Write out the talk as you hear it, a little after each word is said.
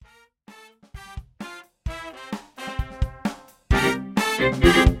Hi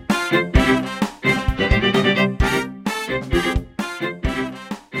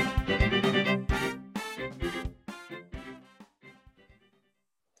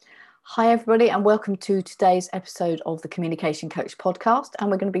everybody, and welcome to today's episode of the Communication Coach podcast. And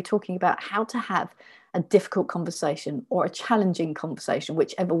we're going to be talking about how to have a difficult conversation or a challenging conversation,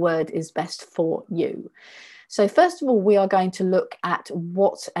 whichever word is best for you. So first of all, we are going to look at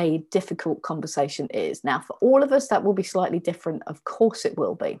what a difficult conversation is. Now, for all of us, that will be slightly different. Of course it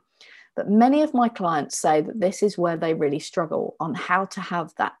will be. But many of my clients say that this is where they really struggle on how to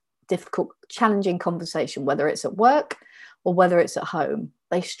have that difficult, challenging conversation, whether it's at work or whether it's at home.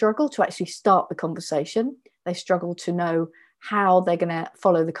 They struggle to actually start the conversation. They struggle to know how they're going to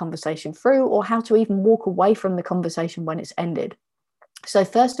follow the conversation through, or how to even walk away from the conversation when it's ended. So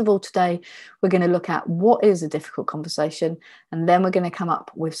first of all, today, we're going to look at what is a difficult conversation, and then we're going to come up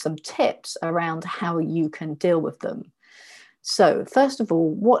with some tips around how you can deal with them. So first of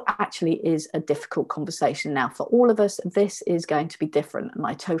all, what actually is a difficult conversation? Now, for all of us, this is going to be different, and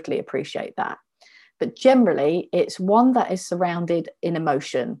I totally appreciate that. But generally, it's one that is surrounded in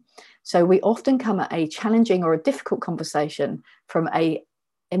emotion. So we often come at a challenging or a difficult conversation from an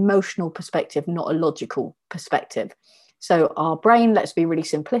emotional perspective, not a logical perspective. So our brain, let's be really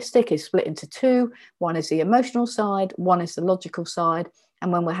simplistic, is split into two. One is the emotional side, one is the logical side.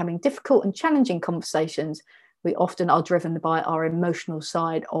 And when we're having difficult and challenging conversations, we often are driven by our emotional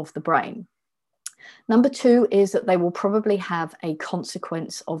side of the brain. Number two is that they will probably have a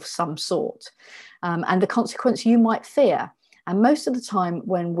consequence of some sort. And the consequence you might fear. And most of the time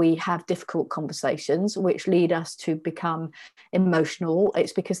when we have difficult conversations, which lead us to become emotional,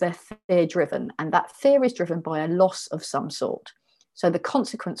 it's because they're fear driven. And that fear is driven by a loss of some sort. So the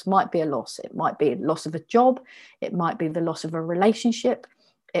consequence might be a loss. It might be loss of a job. It might be the loss of a relationship.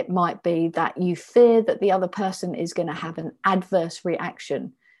 It might be that you fear that the other person is going to have an adverse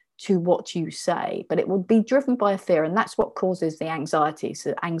reaction to what you say, but it will be driven by a fear, and that's what causes the anxiety.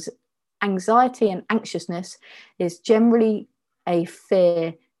 So anxiety and anxiousness is generally a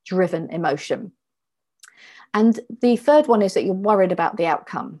fear-driven emotion. And the third one is that you're worried about the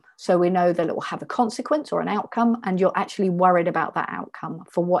outcome. So we know that it will have a consequence or an outcome, and you're actually worried about that outcome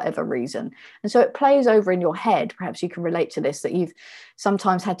for whatever reason. And so it plays over in your head. Perhaps you can relate to this, that you've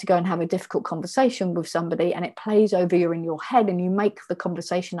sometimes had to go and have a difficult conversation with somebody, and it plays over you in your head, and you make the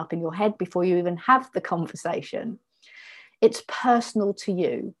conversation up in your head before you even have the conversation. It's personal to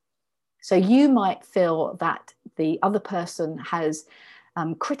you. So you might feel that the other person has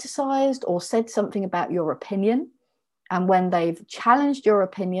criticized or said something about your opinion. And when they've challenged your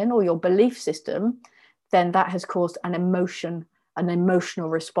opinion or your belief system, then that has caused an emotional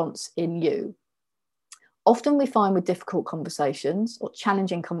response in you. Often we find with difficult conversations or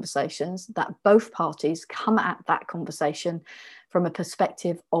challenging conversations that both parties come at that conversation from a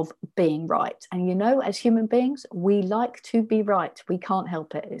perspective of being right. And you know, as human beings, we like to be right. We can't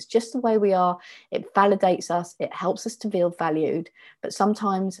help it. It's just the way we are. It validates us. It helps us to feel valued. But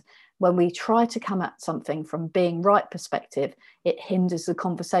sometimes when we try to come at something from being right perspective, it hinders the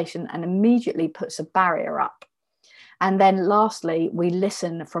conversation and immediately puts a barrier up. And then lastly, we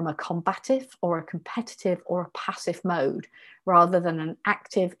listen from a combative or a competitive or a passive mode, rather than an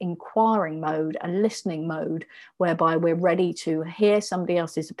active inquiring mode, a listening mode, whereby we're ready to hear somebody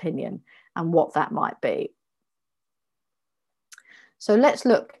else's opinion and what that might be. So let's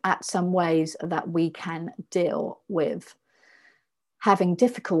look at some ways that we can deal with having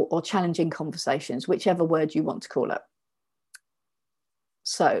difficult or challenging conversations, whichever word you want to call it.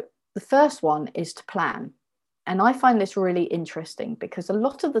 So the first one is to plan. And I find this really interesting because a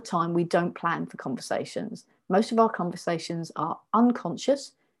lot of the time we don't plan for conversations. Most of our conversations are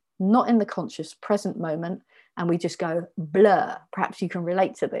unconscious, not in the conscious present moment, and we just go blur. Perhaps you can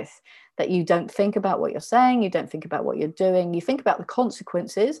relate to this, that you don't think about what you're saying, you don't think about what you're doing, you think about the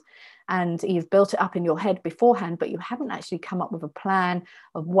consequences, and you've built it up in your head beforehand, but you haven't actually come up with a plan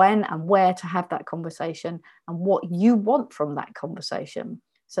of when and where to have that conversation and what you want from that conversation.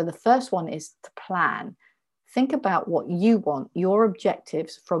 So the first one is to plan. Think about what you want, your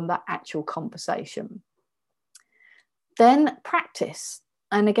objectives from that actual conversation. Then practice.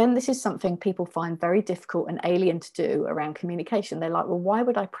 And again, this is something people find very difficult and alien to do around communication. They're like, well, why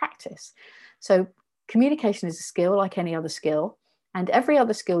would I practice? So communication is a skill like any other skill. And every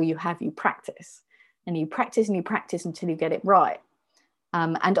other skill you have, you practice. And you practice and you practice until you get it right.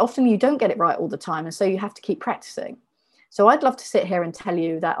 And often you don't get it right all the time. And so you have to keep practicing. So I'd love to sit here and tell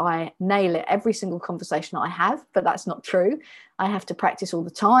you that I nail it every single conversation I have, but that's not true. I have to practice all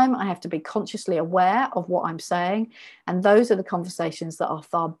the time. I have to be consciously aware of what I'm saying. And those are the conversations that are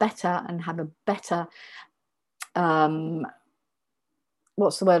far better and have a better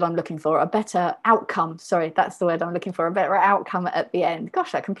what's the word I'm looking for? A better outcome. Sorry, that's the word I'm looking for. A better outcome at the end.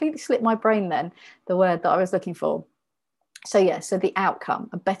 Gosh, that completely slipped my brain then, the word that I was looking for. So the outcome,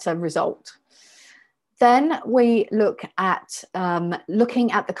 a better result. Then we look at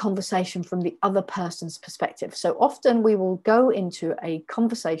looking at the conversation from the other person's perspective. So often we will go into a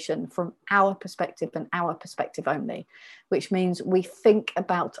conversation from our perspective and our perspective only, which means we think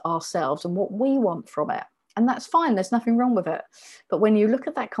about ourselves and what we want from it. And that's fine, there's nothing wrong with it. But when you look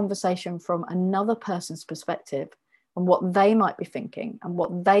at that conversation from another person's perspective and what they might be thinking and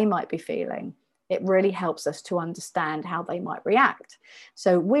what they might be feeling, it really helps us to understand how they might react.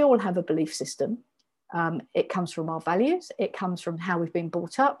 So we all have a belief system. It comes from our values, it comes from how we've been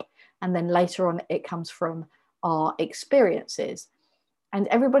brought up, and then later on it comes from our experiences. And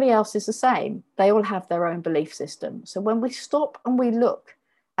everybody else is the same. They all have their own belief system. So when we stop and we look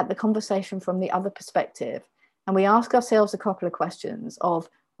at the conversation from the other perspective and we ask ourselves a couple of questions of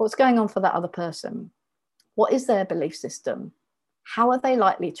what's going on for that other person, what is their belief system, how are they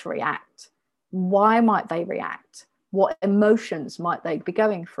likely to react, why might they react, what emotions might they be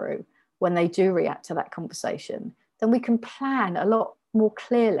going through when they do react to that conversation, then we can plan a lot more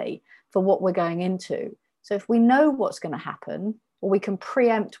clearly for what we're going into. So if we know what's going to happen, or we can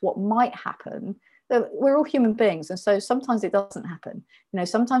preempt what might happen, we're all human beings. And so sometimes it doesn't happen.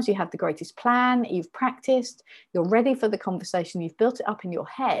 Sometimes you have the greatest plan, you've practiced, you're ready for the conversation, you've built it up in your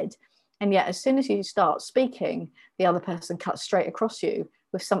head. And yet as soon as you start speaking, the other person cuts straight across you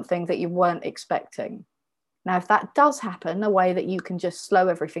with something that you weren't expecting. Now, if that does happen, a way that you can just slow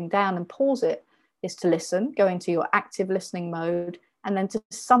everything down and pause it is to listen, go into your active listening mode, and then to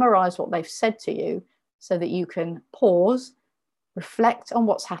summarize what they've said to you so that you can pause, reflect on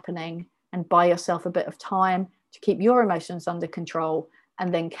what's happening, and buy yourself a bit of time to keep your emotions under control,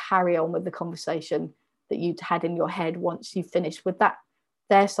 and then carry on with the conversation that you'd had in your head once you've finished with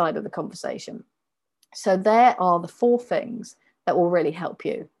their side of the conversation. So there are the 4 things that will really help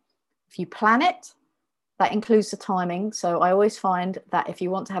you. If you plan it, that includes the timing. So I always find that if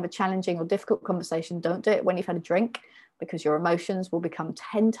you want to have a challenging or difficult conversation, don't do it when you've had a drink, because your emotions will become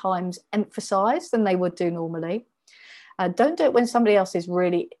 10 times emphasized than they would do normally. Don't do it when somebody else is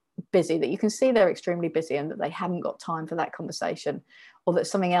really busy, that you can see they're extremely busy and that they haven't got time for that conversation, or that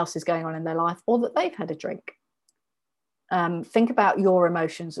something else is going on in their life, or that they've had a drink. Think about your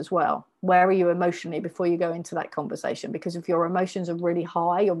emotions as well. Where are you emotionally before you go into that conversation? Because if your emotions are really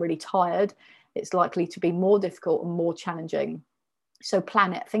high, you're really tired, it's likely to be more difficult and more challenging. So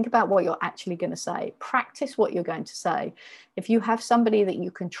plan it. Think about what you're actually going to say. Practice what you're going to say. If you have somebody that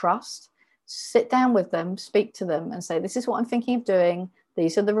you can trust, sit down with them, speak to them and say, this is what I'm thinking of doing.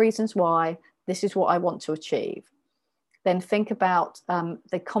 These are the reasons why. This is what I want to achieve. Then think about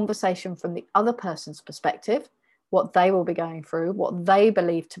the conversation from the other person's perspective, what they will be going through, what they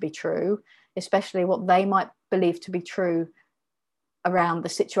believe to be true, especially what they might believe to be true around the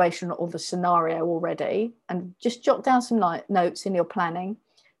situation or the scenario already, and just jot down some notes in your planning.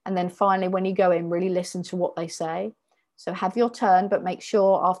 And then finally, when you go in, really listen to what they say. So have your turn, but make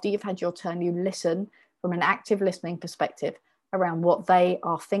sure after you've had your turn, you listen from an active listening perspective around what they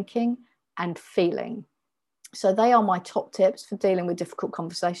are thinking and feeling. So they are my top tips for dealing with difficult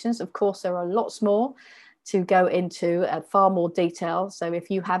conversations. Of course, there are lots more to go into far more detail. So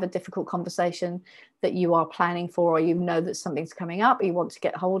if you have a difficult conversation that you are planning for, or you know that something's coming up, you want to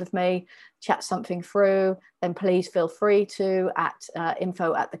get hold of me, chat something through, then please feel free to at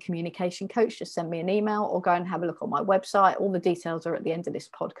info@thecommunicationcoach, just send me an email or go and have a look on my website. All the details are at the end of this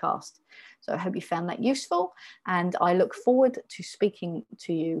podcast. So I hope you found that useful, and I look forward to speaking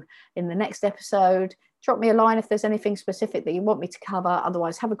to you in the next episode. Drop me a line if there's anything specific that you want me to cover.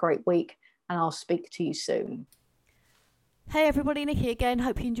 Otherwise, have a great week, and I'll speak to you soon. Hey everybody, Nikki again.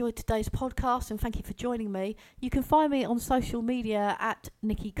 Hope you enjoyed today's podcast and thank you for joining me. You can find me on social media at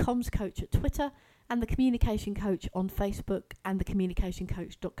Nikki Comms Coach at Twitter and The Communication Coach on Facebook and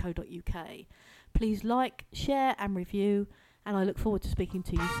thecommunicationcoach.co.uk. Please like, share and review, and I look forward to speaking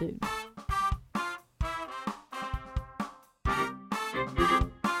to you soon.